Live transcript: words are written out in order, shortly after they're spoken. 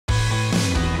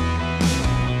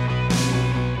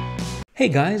Hey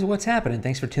guys, what's happening?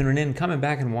 Thanks for tuning in, coming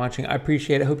back and watching. I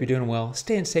appreciate it. Hope you're doing well.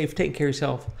 Staying safe, taking care of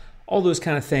yourself, all those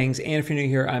kind of things. And if you're new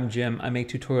here, I'm Jim. I make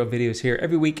tutorial videos here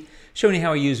every week showing you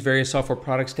how I use various software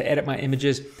products to edit my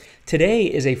images. Today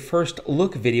is a first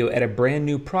look video at a brand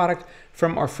new product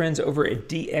from our friends over at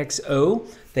DxO.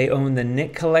 They own the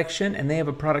Nick collection and they have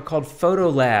a product called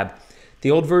PhotoLab. The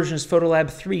old version is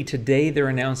PhotoLab 3. Today they're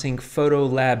announcing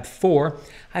PhotoLab 4.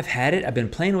 I've had it. I've been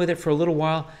playing with it for a little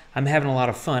while. I'm having a lot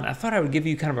of fun. I thought I would give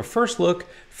you kind of a first look,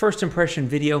 first impression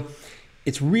video.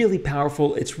 It's really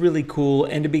powerful. It's really cool.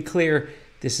 And to be clear,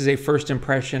 this is a first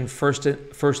impression, first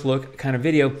look kind of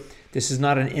video. This is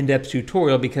not an in-depth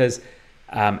tutorial because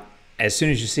as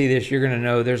soon as you see this, you're going to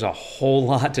know there's a whole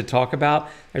lot to talk about.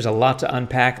 There's a lot to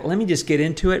unpack. Let me just get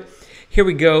into it. Here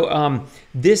we go.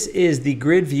 This is the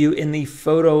grid view in the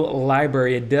photo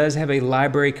library. It does have a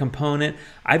library component.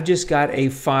 I've just got a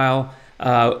file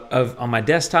on my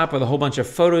desktop with a whole bunch of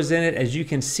photos in it, as you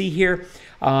can see here.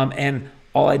 And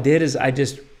all I did is I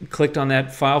just clicked on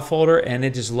that file folder and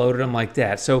it just loaded them like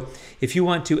that. So if you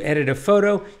want to edit a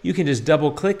photo, you can just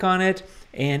double click on it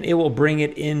and it will bring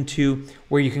it into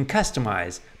where you can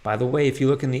customize. By the way, if you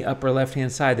look in the upper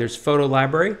left-hand side, there's photo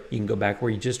library. You can go back where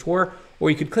you just were,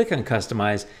 or you could click on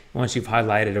customize once you've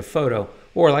highlighted a photo.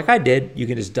 Or like I did, you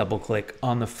can just double click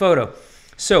on the photo.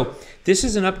 So this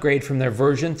is an upgrade from their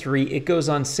version 3. It goes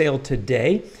on sale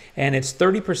today and it's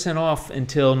 30% off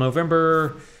until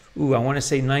November, I want to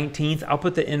say 19th. I'll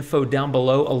put the info down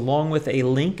below along with a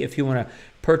link if you want to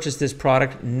purchase this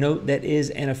product. Note that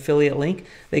is an affiliate link.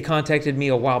 They contacted me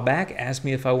a while back, asked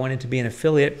me if I wanted to be an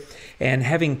affiliate, and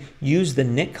having used the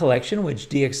Nick collection, which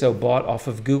DxO bought off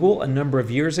of Google a number of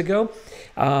years ago,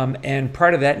 and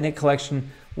part of that Nick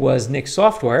collection was Nick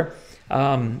software,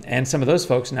 and some of those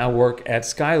folks now work at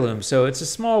Skyloom. So it's a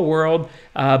small world,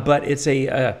 but it's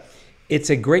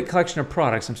a great collection of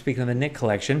products. I'm speaking of the Nick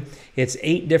collection. It's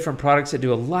 8 different products that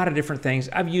do a lot of different things.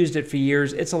 I've used it for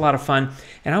years. It's a lot of fun.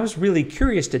 And I was really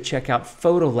curious to check out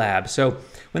PhotoLab. So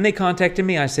when they contacted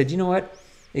me, I said, you know what?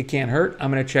 It can't hurt.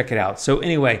 I'm going to check it out. So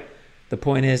anyway, the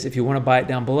point is, if you want to buy it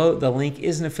down below, the link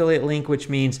is an affiliate link, which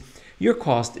means your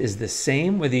cost is the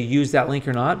same whether you use that link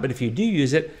or not. But if you do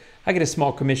use it, I get a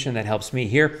small commission that helps me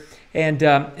here. And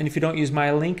if you don't use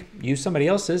my link, use somebody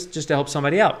else's just to help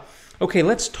somebody out. Okay,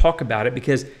 let's talk about it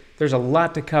because there's a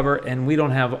lot to cover and we don't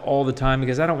have all the time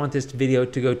because I don't want this video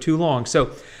to go too long.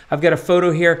 So I've got a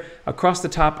photo here. Across the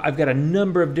top, I've got a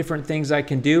number of different things I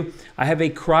can do. I have a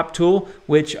crop tool,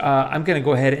 which I'm going to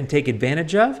go ahead and take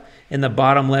advantage of. In the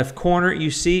bottom left corner,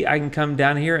 you see I can come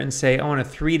down here and say I want a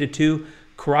 3:2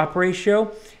 crop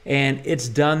ratio, and it's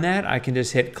done that. I can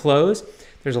just hit close.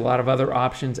 There's a lot of other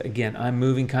options. Again, I'm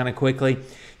moving kind of quickly.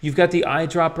 You've got the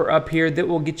eyedropper up here that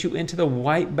will get you into the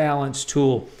white balance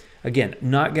tool. Again,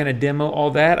 not going to demo all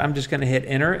that. I'm just going to hit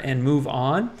enter and move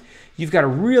on. You've got a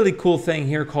really cool thing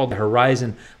here called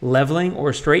horizon leveling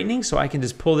or straightening. So I can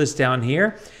just pull this down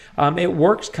here. It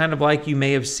works kind of like you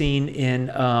may have seen in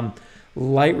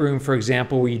Lightroom, for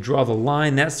example, where you draw the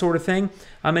line, that sort of thing.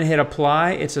 I'm going to hit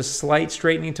apply. It's a slight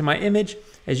straightening to my image,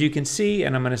 as you can see,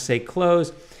 and I'm going to say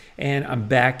close. And I'm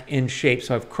back in shape.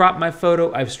 So I've cropped my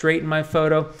photo, I've straightened my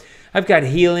photo, I've got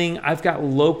healing, I've got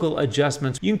local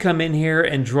adjustments. You can come in here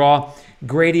and draw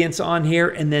gradients on here,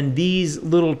 and then these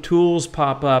little tools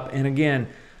pop up. And again,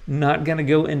 not gonna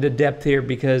go into depth here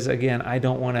because again, I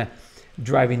don't wanna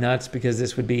drive you nuts because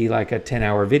this would be like a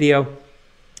 10-hour video.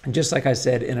 And just like I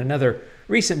said in another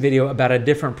recent video about a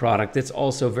different product that's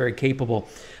also very capable.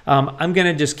 I'm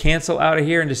gonna just cancel out of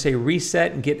here and just say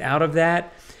reset and get out of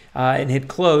that. And hit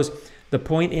close. The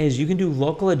point is you can do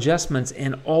local adjustments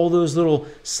and all those little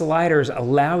sliders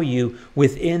allow you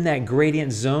within that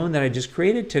gradient zone that I just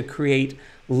created to create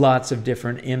lots of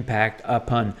different impact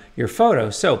upon your photo.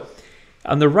 So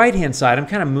on the right hand side, I'm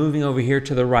kind of moving over here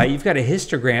to the right. You've got a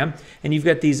histogram and you've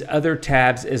got these other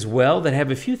tabs as well that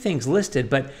have a few things listed.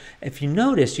 But if you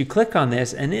notice, you click on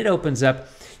this and it opens up.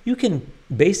 You can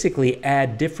basically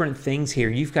add different things here.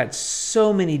 You've got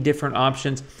so many different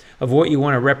options of what you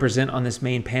want to represent on this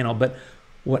main panel. But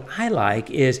what I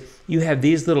like is you have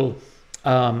these little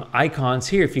icons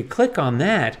here. If you click on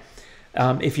that,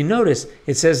 if you notice,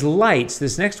 it says lights.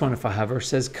 This next one, if I hover,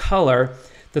 says color.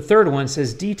 The third one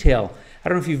says detail. I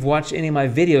don't know if you've watched any of my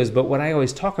videos, but what I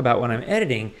always talk about when I'm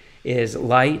editing is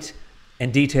light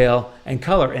and detail and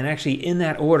color, and actually in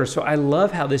that order. So I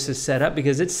love how this is set up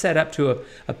because it's set up to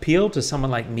appeal to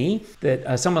someone like me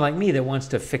that wants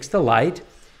to fix the light,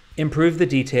 improve the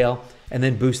detail, and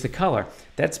then boost the color.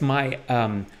 That's my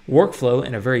workflow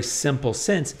in a very simple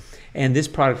sense. and this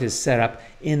product is set up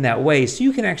in that way. So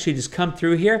you can actually just come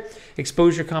through here,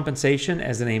 exposure compensation,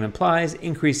 as the name implies,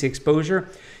 increase the exposure.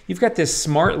 You've got this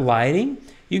smart lighting.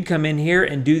 You can come in here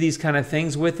and do these kind of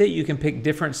things with it. You can pick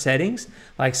different settings,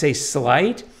 like say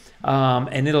slight,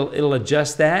 and it'll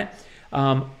adjust that.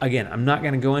 Again, I'm not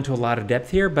going to go into a lot of depth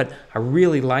here, but I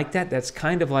really like that. That's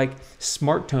kind of like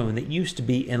Smart Tone that used to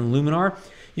be in Luminar.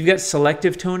 You've got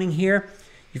selective toning here.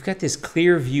 You've got this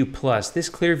Clear View Plus. This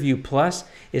Clear View Plus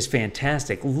is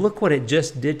fantastic. Look what it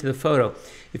just did to the photo.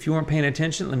 If you weren't paying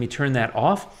attention, let me turn that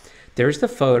off. There's the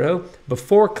photo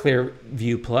before Clear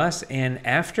View Plus, and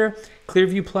after Clear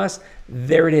View Plus,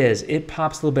 there it is. It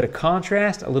pops a little bit of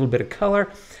contrast, a little bit of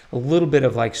color, a little bit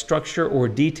of like structure or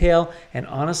detail, and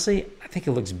honestly, I think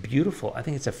it looks beautiful. I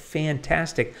think it's a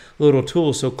fantastic little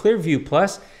tool. So Clear View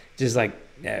Plus is like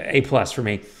A+ for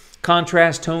me.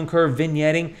 Contrast, tone curve,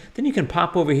 vignetting. Then you can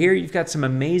pop over here. You've got some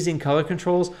amazing color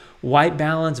controls, white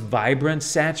balance, vibrance,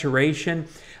 saturation,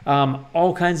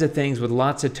 all kinds of things with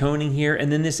lots of toning here.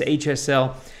 And then this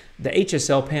HSL, the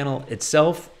HSL panel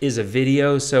itself is a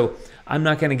video, so I'm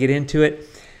not going to get into it.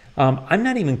 I'm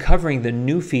not even covering the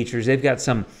new features. They've got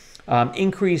some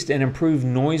increased and improved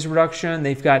noise reduction.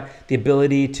 They've got the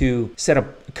ability to set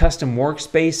up custom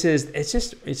workspaces. It's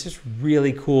just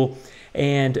really cool.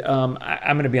 And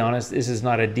I'm going to be honest, this is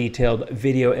not a detailed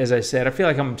video, as I said. I feel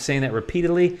like I'm saying that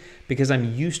repeatedly because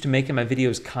I'm used to making my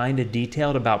videos kind of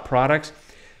detailed about products.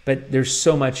 But there's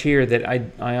so much here that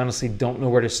I honestly don't know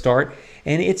where to start.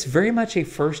 And it's very much a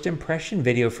first impression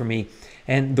video for me.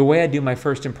 And the way I do my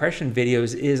first impression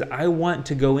videos is I want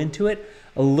to go into it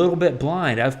a little bit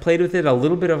blind. I've played with it a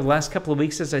little bit over the last couple of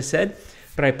weeks, as I said,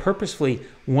 but I purposefully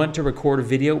want to record a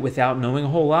video without knowing a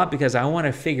whole lot because I want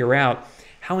to figure out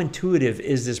how intuitive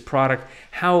is this product?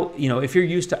 How, if you're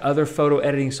used to other photo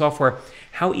editing software,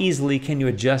 how easily can you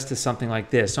adjust to something like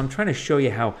this? So I'm trying to show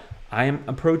you how I am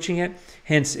approaching it.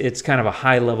 Hence, it's kind of a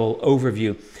high-level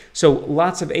overview. So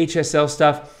lots of HSL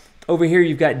stuff. Over here,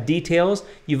 you've got details.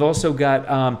 You've also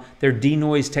got their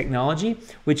denoise technology,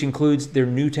 which includes their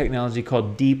new technology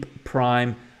called Deep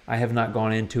Prime. I have not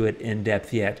gone into it in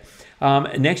depth yet.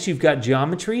 Next, you've got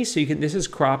geometry. So this is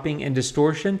cropping and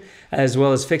distortion, as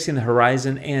well as fixing the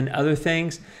horizon and other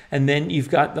things. And then you've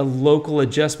got the local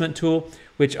adjustment tool,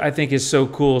 which I think is so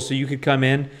cool. So you could come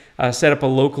in, set up a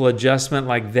local adjustment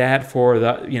like that for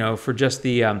the, for just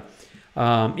the, I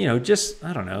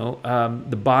don't know,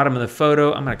 the bottom of the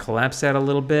photo. I'm going to collapse that a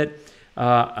little bit.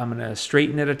 I'm going to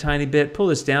straighten it a tiny bit, pull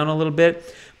this down a little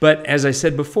bit. But as I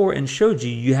said before and showed you,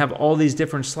 you have all these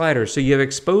different sliders. So you have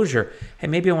exposure. Hey,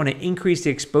 maybe I want to increase the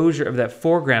exposure of that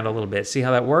foreground a little bit. See how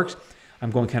that works?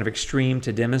 I'm going kind of extreme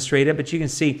to demonstrate it, but you can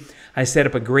see I set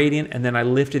up a gradient and then I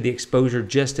lifted the exposure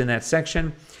just in that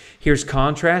section. Here's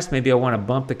contrast. Maybe I want to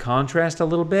bump the contrast a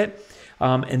little bit.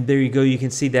 And there you go. You can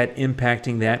see that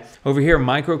impacting that. Over here,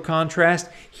 micro contrast.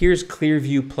 Here's Clear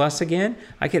View Plus again.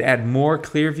 I could add more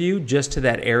Clear View just to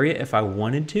that area if I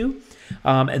wanted to.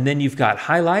 And then you've got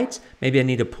highlights. Maybe I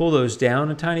need to pull those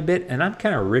down a tiny bit. And I'm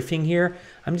kind of riffing here.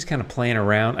 I'm just kind of playing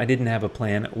around. I didn't have a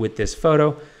plan with this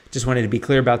photo. Just wanted to be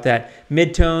clear about that.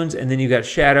 Midtones, and then you've got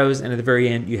shadows, and at the very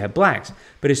end, you have blacks.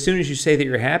 But as soon as you say that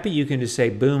you're happy, you can just say,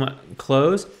 boom,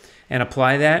 close, and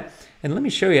apply that. And let me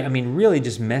show you, I mean, really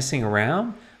just messing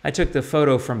around. I took the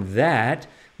photo from that,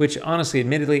 which honestly,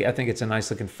 admittedly, I think it's a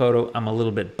nice looking photo. I'm a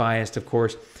little bit biased, of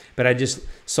course, but I just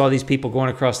saw these people going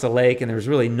across the lake and there was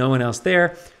really no one else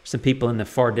there. Some people in the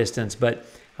far distance, but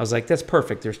I was like, that's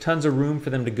perfect. There's tons of room for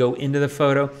them to go into the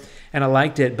photo, and I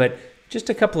liked it, but just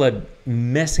a couple of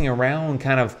messing around,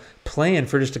 kind of playing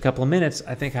for just a couple of minutes,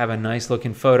 I think I have a nice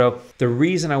looking photo. The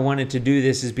reason I wanted to do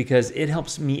this is because it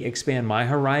helps me expand my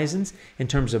horizons in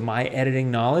terms of my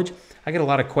editing knowledge. I get a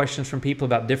lot of questions from people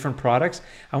about different products.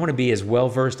 I want to be as well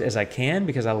versed as I can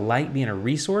because I like being a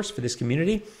resource for this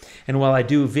community. And while I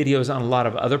do videos on a lot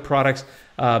of other products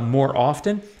more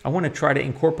often, I want to try to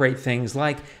incorporate things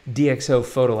like DxO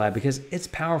PhotoLab because it's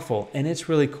powerful and it's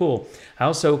really cool. I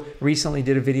also recently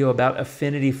did a video about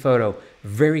Affinity Photo.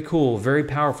 Very cool, very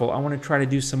powerful. I want to try to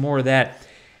do some more of that.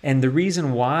 And the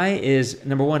reason why is,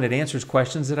 number one, it answers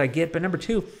questions that I get. But number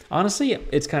two, honestly,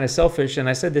 it's kind of selfish. And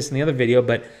I said this in the other video,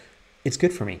 but it's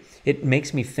good for me. It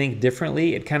makes me think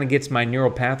differently. It kind of gets my neural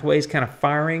pathways kind of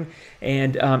firing,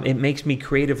 and it makes me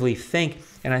creatively think,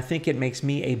 and I think it makes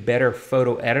me a better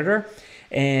photo editor.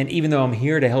 And even though I'm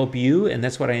here to help you, and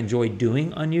that's what I enjoy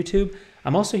doing on YouTube,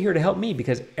 I'm also here to help me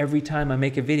because every time I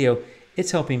make a video, it's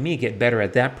helping me get better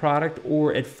at that product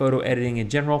or at photo editing in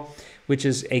general, which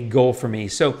is a goal for me.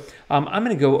 So I'm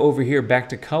going to go over here back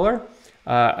to color.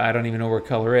 I don't even know where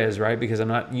color is, right? Because I'm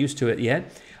not used to it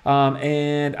yet.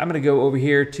 And I'm going to go over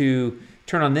here to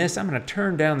turn on this. I'm going to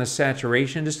turn down the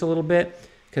saturation just a little bit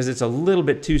because it's a little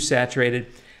bit too saturated.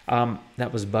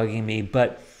 That was bugging me,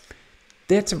 but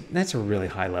that's a really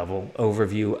high level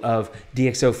overview of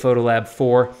DxO PhotoLab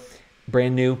 4.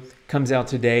 Brand new, comes out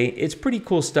today. It's pretty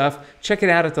cool stuff. Check it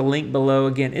out at the link below.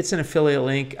 Again, it's an affiliate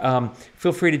link.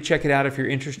 Feel free to check it out if you're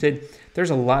interested.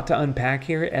 There's a lot to unpack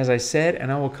here, as I said,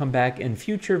 and I will come back in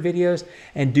future videos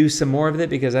and do some more of it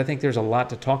because I think there's a lot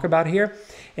to talk about here.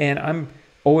 And I'm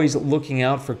always looking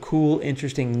out for cool,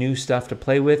 interesting, new stuff to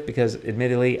play with because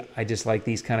admittedly, I just like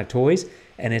these kind of toys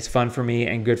and it's fun for me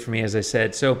and good for me, as I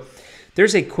said. So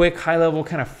there's a quick high-level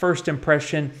kind of first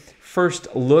impression,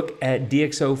 first look at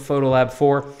DxO PhotoLab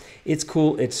 4. It's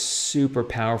cool. It's super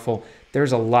powerful.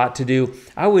 There's a lot to do.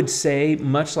 I would say,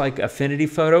 much like Affinity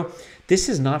Photo, this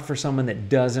is not for someone that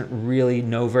doesn't really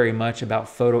know very much about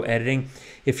photo editing.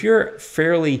 If you're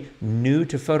fairly new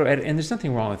to photo editing, and there's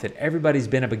nothing wrong with it. Everybody's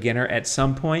been a beginner at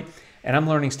some point, and I'm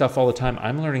learning stuff all the time.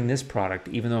 I'm learning this product,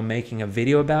 even though I'm making a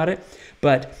video about it.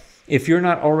 But if you're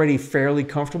not already fairly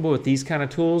comfortable with these kind of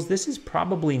tools, this is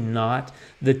probably not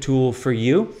the tool for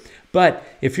you. But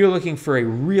if you're looking for a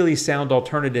really sound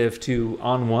alternative to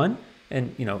On1,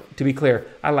 and to be clear,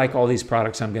 I like all these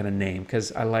products I'm going to name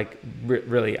because I like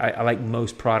I like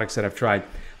most products that I've tried.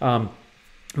 But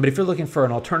if you're looking for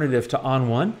an alternative to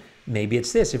On1, maybe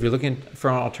it's this. If you're looking for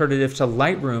an alternative to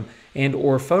Lightroom and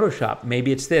or Photoshop,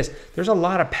 maybe it's this. There's a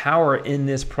lot of power in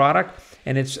this product,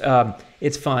 and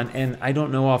it's fun. And I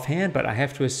don't know offhand, but I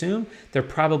have to assume they're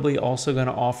probably also going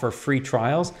to offer free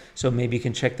trials. So maybe you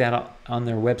can check that out on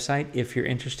their website if you're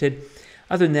interested.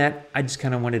 Other than that, I just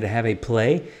kind of wanted to have a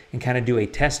play and kind of do a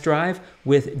test drive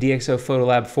with DxO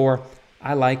PhotoLab 4.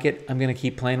 I like it. I'm going to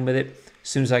keep playing with it as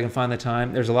soon as I can find the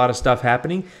time. There's a lot of stuff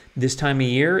happening. This time of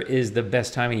year is the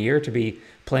best time of year to be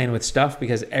playing with stuff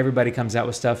because everybody comes out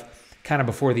with stuff kind of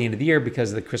before the end of the year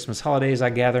because of the Christmas holidays, I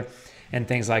gather, and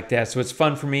things like that. So it's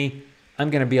fun for me. I'm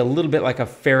going to be a little bit like a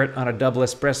ferret on a double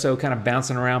espresso, kind of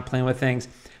bouncing around, playing with things,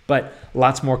 but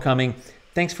lots more coming.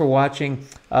 Thanks for watching,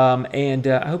 and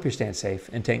I hope you're staying safe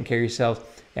and taking care of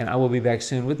yourself. And I will be back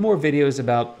soon with more videos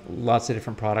about lots of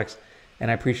different products.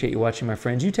 And I appreciate you watching, my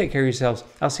friends. You take care of yourselves.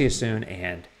 I'll see you soon,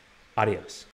 and adios.